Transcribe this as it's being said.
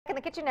in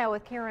the kitchen now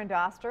with Karen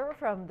Doster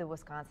from the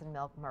Wisconsin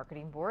Milk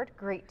Marketing Board.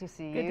 Great to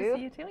see you. Good to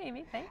see you too,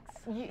 Amy. Thanks.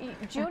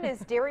 June is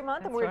Dairy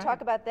Month, and we're going to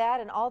talk about that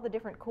and all the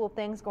different cool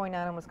things going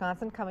on in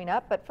Wisconsin coming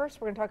up. But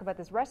first, we're going to talk about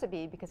this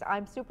recipe because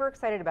I'm super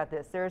excited about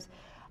this. There's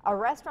a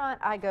restaurant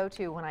I go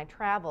to when I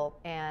travel,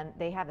 and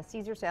they have a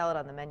Caesar salad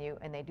on the menu,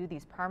 and they do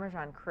these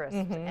Parmesan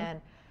crisps.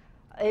 And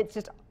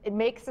it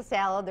makes the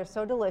salad. They're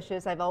so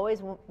delicious. I've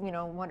always,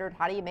 wondered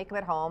how do you make them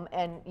at home,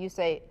 and you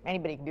say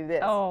anybody can do this.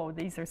 Oh,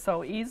 these are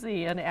so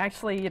easy, and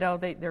actually,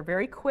 they're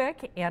very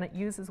quick, and it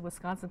uses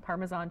Wisconsin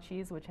Parmesan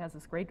cheese, which has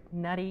this great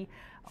nutty,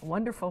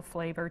 wonderful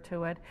flavor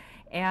to it.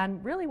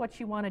 And really, what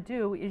you want to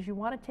do is you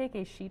want to take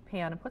a sheet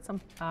pan and put some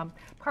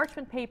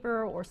parchment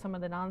paper or some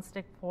of the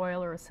nonstick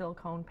foil or a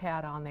silicone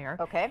pad on there.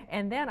 Okay.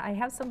 And then I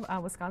have some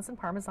Wisconsin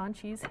Parmesan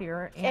cheese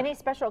here. And any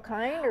special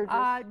kind, or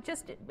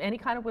just any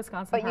kind of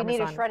Wisconsin But Parmesan. You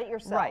need to shred it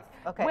yourself. Right.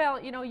 Okay. Well,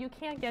 you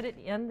can't get it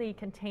in the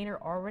container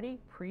already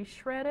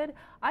pre-shredded.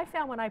 I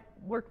found when I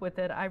worked with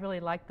it, I really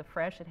liked the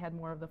fresh. It had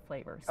more of the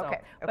flavor. So,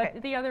 okay.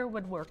 But the other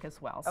would work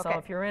as well. So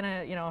if you're in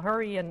a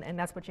hurry and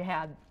that's what you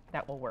had,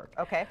 that will work.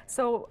 Okay.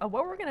 So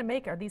what we're going to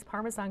make are these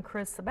Parmesan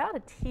crisps. About a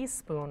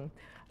teaspoon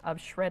of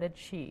shredded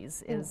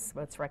cheese is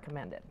what's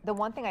recommended. The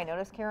one thing I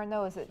noticed, Karen,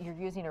 though, is that you're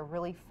using a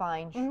really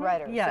fine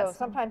shredder. Yes. So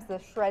sometimes the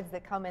shreds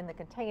that come in the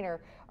container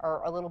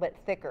are a little bit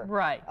thicker.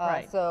 Right,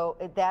 right. So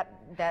that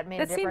made a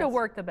difference. That seemed to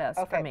work the best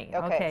for me.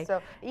 Okay.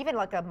 So even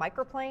like a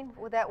microplane,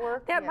 would that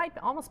work? That might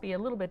almost be a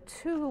little bit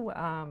too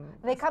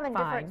They come in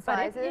different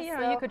sizes.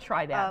 But you could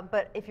try that.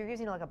 But if you're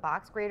using like a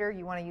box grater,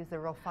 you want to use the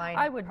real fine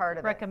I would part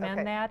of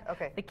recommend it. that.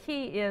 Okay. The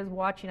key is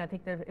watching. I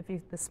think that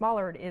the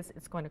smaller it is,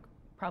 it's going to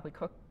probably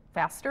cook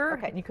faster,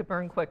 and you could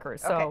burn quicker.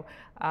 So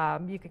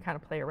you can kind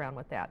of play around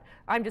with that.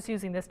 I'm just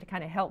using this to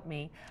kind of help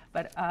me,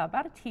 but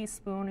about a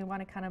teaspoon, we want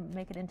to kind of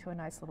make it into a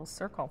nice little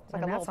circle. It's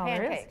like a little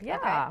pancake.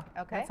 Yeah,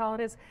 okay. That's all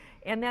it is.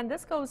 And then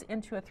this goes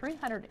into a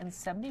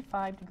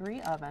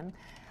 375-degree oven.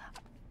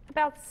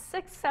 About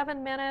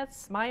 6-7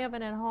 minutes. My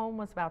oven at home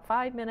was about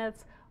 5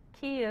 minutes.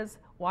 Key is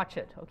watch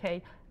it,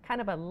 okay? Kind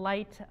of a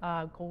light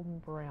golden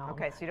brown.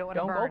 Okay, so you don't want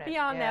to burn it. Don't go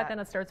beyond that, then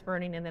it starts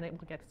burning, and then it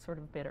will get sort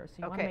of bitter. So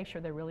you want to make sure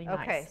they're really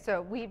nice. Okay,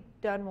 so we've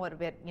done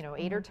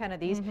 8 or 10 of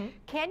these.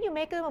 Can you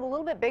make them a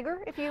little bit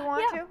bigger if you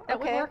want to? That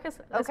would work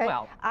as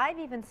well. I've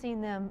even seen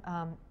them,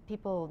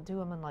 people do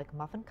them in like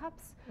muffin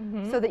cups,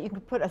 so that you can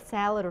put a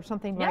salad or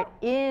something right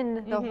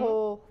in the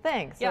whole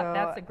thing. So yeah,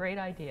 that's a great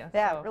idea.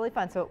 Yeah, really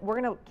fun. So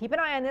we're going to keep an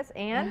eye on this,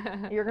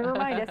 and you're going to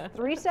remind us,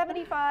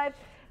 375.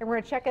 And we're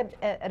going to check it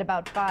at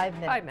about 5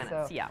 minutes. 5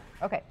 minutes, yeah.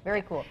 Okay,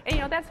 very cool.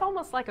 And that's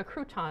almost like a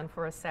crouton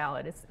for a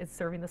salad. It's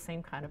serving the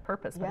same kind of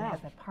purpose, but it has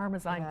that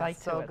Parmesan bite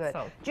to it. Good.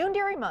 June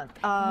Dairy Month.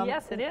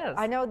 Yes, it is.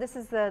 I know this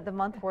is the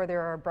month where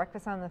there are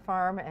breakfasts on the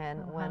farm,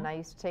 and when I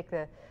used to take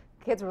the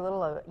kids were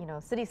little,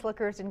 city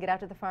slickers, didn't get out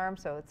to the farm,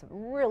 so it's a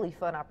really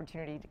fun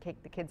opportunity to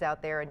take the kids out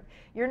there, and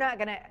you're not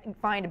going to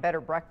find a better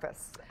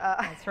breakfast.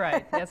 That's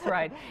right, that's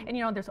right. And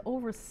there's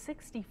over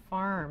 60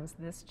 farms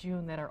this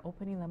June that are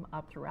opening them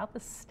up throughout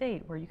the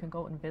state where you can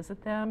go and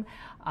visit them,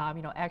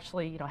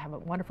 actually, have a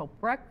wonderful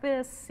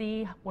breakfast,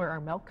 see where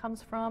our milk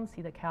comes from,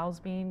 see the cows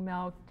being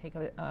milked, take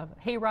a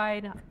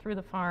hayride through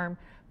the farm,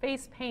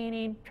 face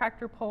painting,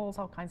 tractor pulls,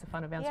 all kinds of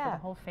fun events for the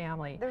whole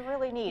family. They're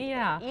really neat.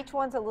 Yeah. Each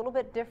one's a little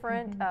bit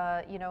different.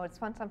 It's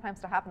fun sometimes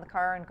to hop in the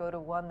car and go to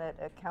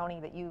a county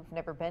that you've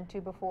never been to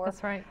before.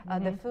 That's right.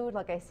 The food,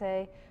 like I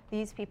say,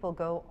 these people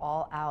go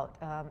all out.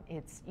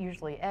 It's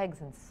usually eggs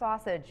and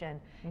sausage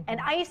and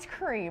ice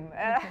cream.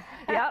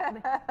 Yeah,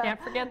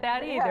 can't forget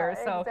that either.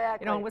 Yeah, so,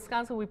 exactly. In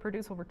Wisconsin, we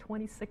produce over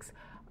 26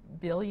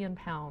 billion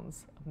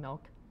pounds of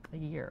milk a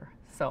year.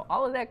 So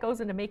all of that goes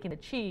into making the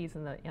cheese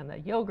and the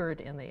yogurt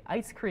and the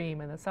ice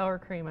cream and the sour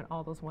cream and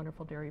all those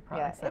wonderful dairy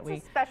products that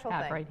we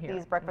have right here.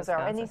 These breakfasts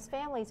are, and these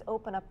families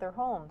open up their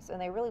homes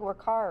and they really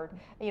work hard.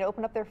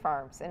 Open up their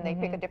farms and they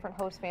pick a different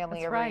host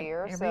family every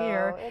year. Every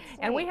year.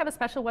 And we have a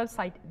special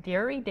website,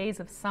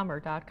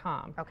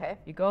 dairydaysofsummer.com. Okay.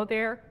 You go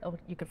there,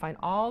 you can find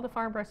all the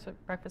farm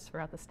breakfasts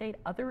throughout the state,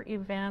 other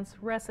events,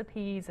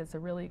 recipes. It's a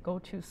really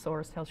go-to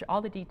source. Tells you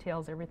all the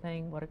details,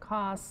 everything, what it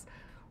costs.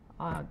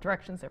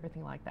 Directions,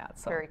 everything like that.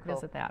 So very cool.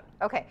 Visit that.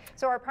 Okay,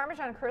 so our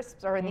Parmesan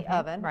crisps are in the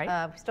oven. Right.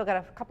 We've still got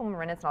a couple more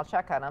minutes, and I'll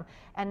check on them.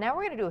 And now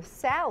we're going to do a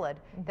salad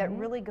that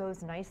really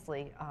goes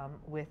nicely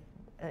with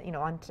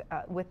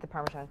the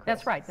Parmesan crisps.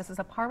 That's right. This is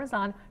a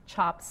Parmesan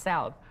chopped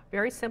salad.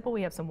 Very simple.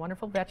 We have some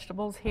wonderful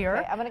vegetables here.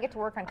 Okay, I'm going to get to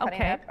work on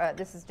cutting up.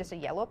 This is just a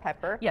yellow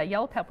pepper. Yeah,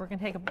 yellow pepper. We're going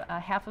to take a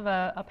half of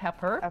a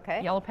pepper.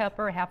 Okay. Yellow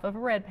pepper, half of a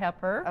red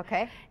pepper.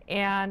 Okay.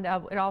 And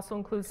it also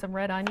includes some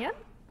red onion.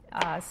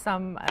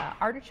 Some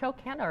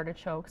canned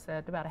artichokes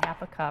at about a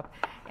half a cup,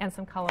 and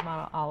some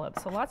Kalamata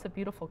olives. So lots of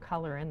beautiful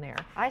color in there.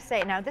 I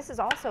say, now this is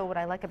also what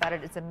I like about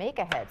it, it's a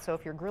make-ahead. So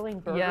if you're grilling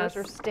burgers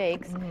or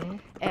steaks,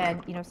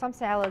 and some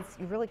salads,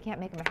 you really can't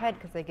make them ahead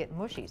because they get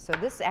mushy. So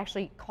this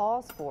actually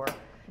calls for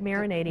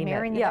marinating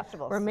the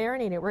vegetables. We're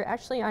marinating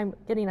it. I'm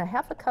getting a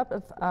half a cup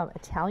of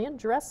Italian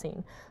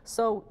dressing.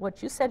 So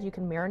what you said, you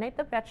can marinate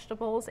the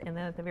vegetables, and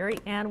then at the very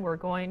end, we're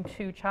going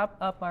to chop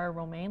up our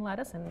romaine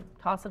lettuce and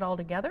toss it all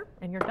together,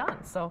 and you're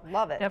done. So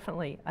love it.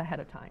 Definitely ahead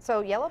of time.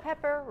 So yellow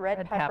pepper,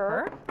 red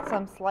pepper,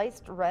 some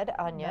sliced red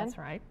onion. That's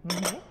right.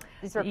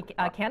 These are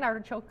canned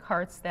artichoke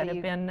hearts that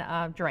have been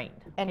drained.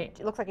 And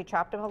it looks like you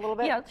chopped them a little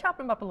bit? Yeah, chopped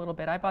them up a little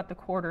bit. I bought the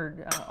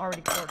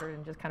already quartered,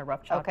 and just kind of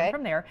rough chopped them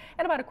from there.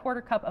 And about a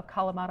quarter cup of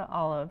Kalamata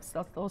olives.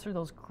 Those are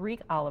those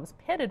Greek olives,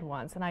 pitted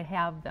ones, and I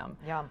have them.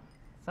 Yum.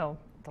 So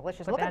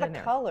delicious. Look at the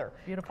color.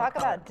 Beautiful Talk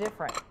color. about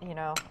different, you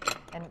know.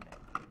 And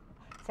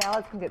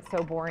salads can get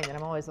so boring that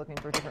I'm always looking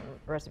for different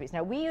recipes.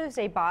 Now, we use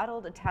a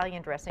bottled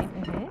Italian dressing.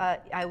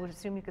 I would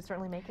assume you could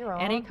certainly make your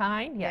own. Any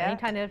kind, any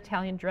kind of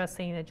Italian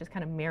dressing that just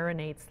kind of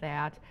marinates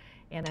that,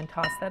 and then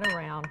toss that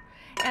around.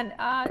 And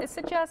it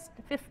suggests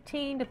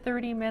 15 to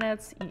 30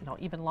 minutes,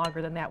 even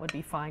longer than that would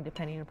be fine,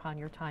 depending upon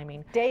your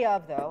timing. Day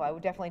of, though, I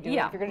would definitely do it.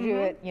 If you're going to do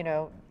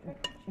it,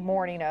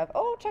 morning of.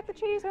 Oh, check the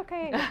cheese,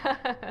 okay.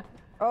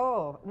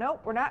 Oh, no,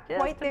 we're not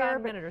quite there. About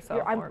a minute or so.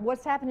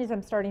 What's happening is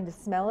I'm starting to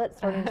smell it. It's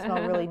starting to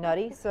smell really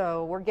nutty,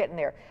 so we're getting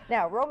there.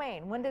 Now,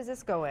 romaine, when does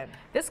this go in?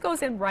 This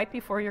goes in right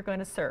before you're going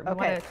to serve. You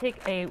want to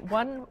take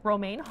one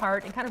romaine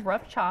heart and kind of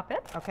rough chop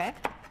it. Okay.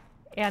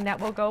 And that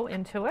will go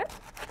into it.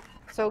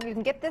 So you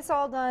can get this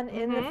all done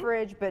in the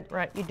fridge,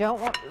 but you don't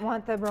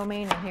want the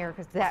romaine in here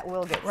because that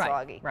will get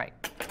soggy. Right.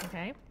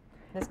 Okay.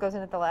 This goes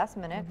in at the last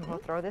minute. We'll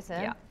throw this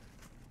in. Yeah.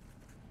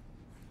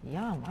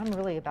 Yum, I'm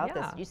really about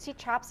this. You see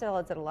chopped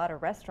salads at a lot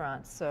of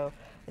restaurants, so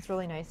it's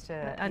really nice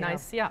to...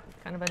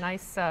 kind of a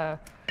nice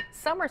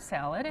summer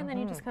salad, and then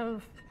you just kind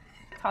of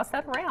toss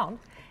that around.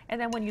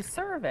 And then when you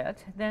serve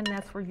it, then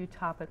that's where you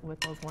top it with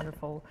those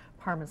wonderful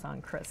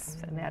Parmesan crisps,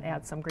 and that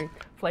adds some great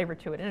flavor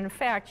to it. And in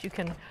fact, you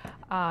can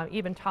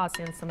even toss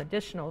in some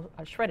additional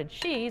shredded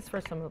cheese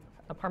for some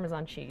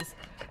Parmesan cheese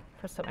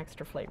for some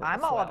extra flavor.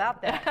 I'm all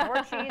about that. More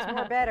cheese,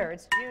 more better.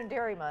 It's June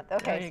Dairy Month.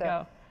 Okay, there you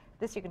go.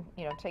 This you can,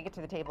 take it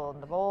to the table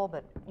in the bowl,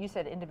 but you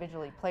said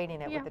individually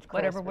plating it with the crisp.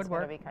 Whatever would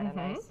work. It's going to be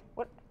kind of nice.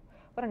 What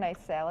a nice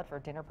salad for a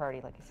dinner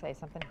party, like you say,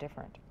 something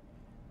different.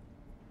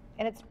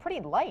 And it's pretty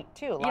light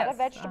too. A lot of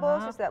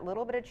vegetables, just that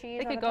little bit of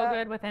cheese. It could go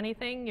good with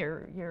anything.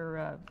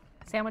 Your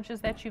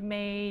sandwiches that you've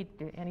made,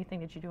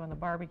 anything that you do on the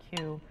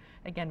barbecue.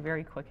 Again,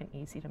 very quick and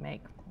easy to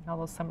make. All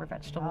those summer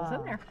vegetables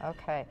in there.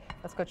 Okay,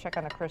 let's go check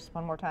on the crisps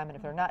one more time, and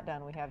if they're not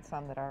done, we have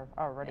some that are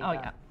already done. Oh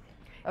yeah.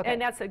 Okay.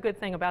 And that's a good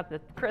thing about the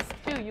crisps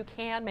too. You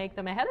can make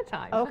them ahead of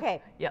time.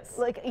 Okay. Yes.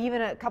 Like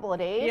even a couple of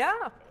days.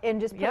 Yeah.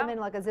 And just put them in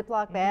like a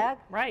Ziploc bag.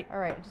 Right. All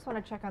right. I just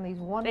want to check on these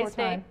one more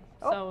stay. time.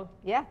 So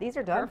yeah, these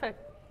are done.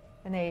 Perfect.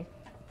 And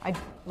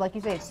like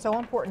you say, it's so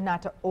important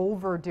not to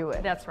overdo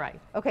it. That's right.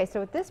 Okay.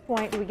 So at this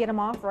point, do we get them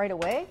off right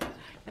away?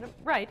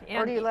 Right.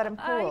 Or do you let them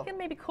cool? You can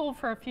maybe cool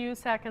for a few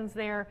seconds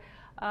there,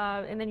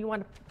 and then you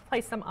want to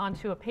place them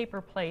onto a paper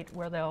plate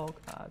where they'll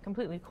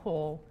completely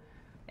cool,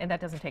 and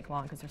that doesn't take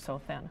long because they're so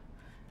thin.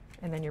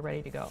 And then you're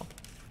ready to go.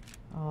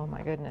 Oh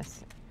my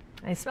goodness.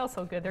 They smell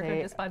so good. They're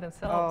good just by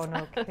themselves. Oh,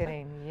 no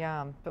kidding.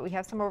 Yum. But we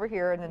have some over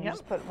here, and then you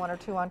just put one or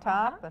two on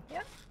top.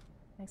 Yeah.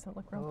 Makes them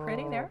look real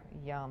pretty there.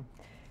 Yum.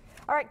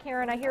 All right,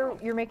 Karen, I hear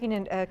you're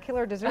making a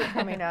killer dessert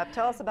coming up.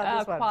 Tell us about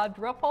this one.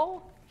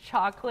 Quadruple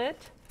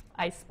chocolate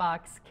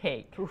icebox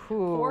cake. Ooh.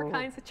 4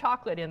 kinds of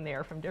chocolate in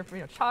there, from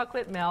different,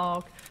 chocolate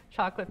milk,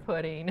 chocolate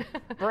pudding.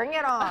 Bring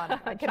it on.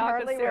 I can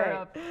hardly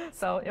syrup. wait.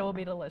 So it will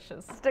be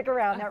delicious. Stick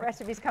around. That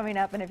recipe's coming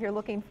up. And if you're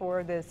looking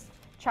for this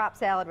chopped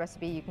salad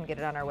recipe, you can get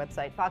it on our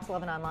website,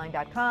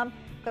 fox11online.com.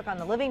 Click on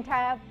the Living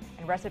tab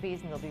and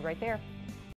recipes, and they'll be right there.